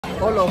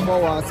all of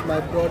us, my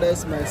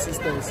brothers, my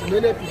sisters,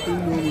 many people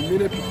know me,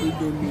 many people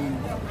don't know me.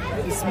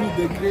 It's me,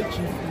 the great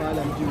Chief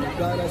Malla,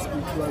 Ghana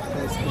spiritual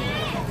person.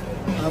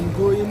 I'm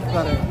going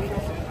parent.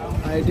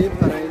 I did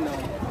parent now.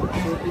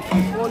 So if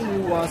you call me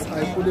once,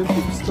 I couldn't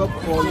pick, stop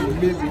calling,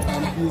 maybe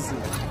I'm busy.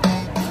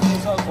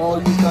 Or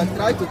you can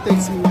try to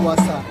text me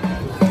WhatsApp.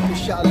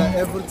 Inshallah,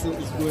 everything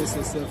is going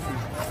successfully.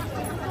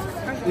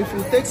 If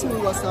you text me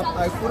WhatsApp,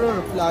 I couldn't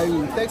reply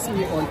you. Text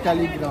me on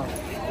Telegram.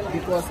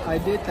 Because I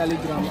did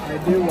Telegram, I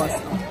did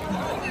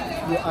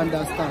WhatsApp. You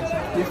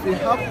understand? If you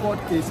have court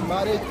case,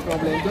 marriage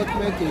problem,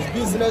 document case,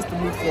 business to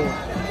move forward,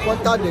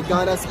 contact the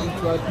Ghana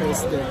spiritual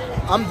president.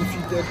 I'm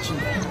defeated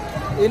chief.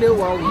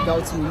 Anyone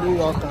without me,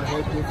 no one can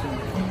help you for you.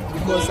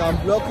 Because I'm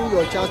blocking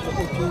your chance to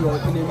open your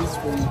enemies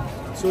for you,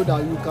 so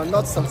that you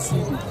cannot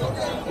succeed.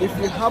 If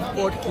you have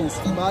court case,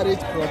 marriage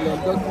problem,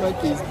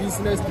 document case,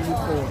 business to move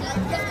forward,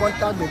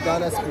 contact the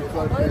Ghana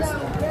spiritual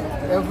president.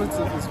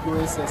 Everything is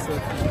going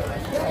successfully.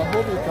 I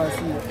hope you can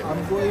see I'm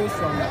going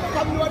from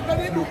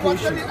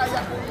location.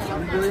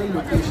 I'm going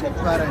location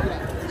parent.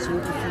 So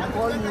if you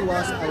call me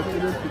once, I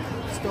couldn't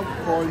pick, stop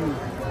calling me.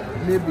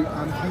 Maybe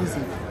I'm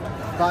busy.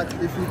 But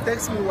if you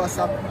text me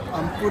WhatsApp,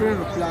 I'm couldn't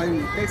reply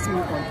you. Text me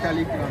on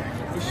Telegram.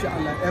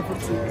 Inshallah,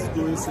 everything is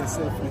going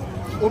successfully.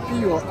 Open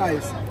your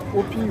eyes,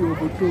 open your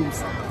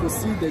bones to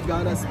see the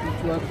Ghana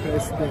spiritual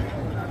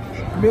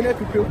president. Many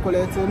people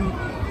collecting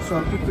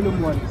some people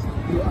money.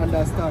 You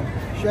understand?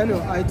 Shine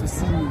your eye to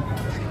see me.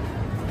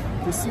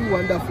 To see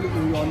wonderfully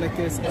in your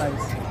naked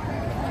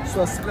eyes.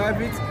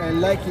 Subscribe it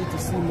and like it to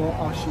see more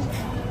action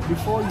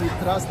before you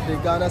trust the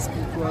Ghana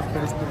spiritual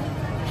president.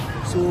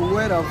 So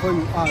wherever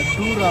you are,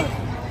 do run.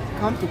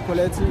 Come to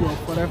collecting your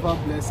forever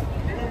blessing.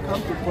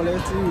 Come to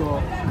collecting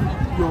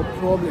your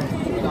problem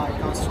so that I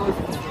can solve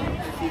it.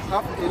 If you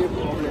have any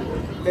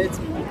problem, let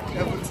me know.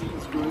 Everything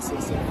is going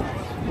successful.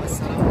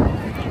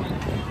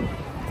 Wassalam.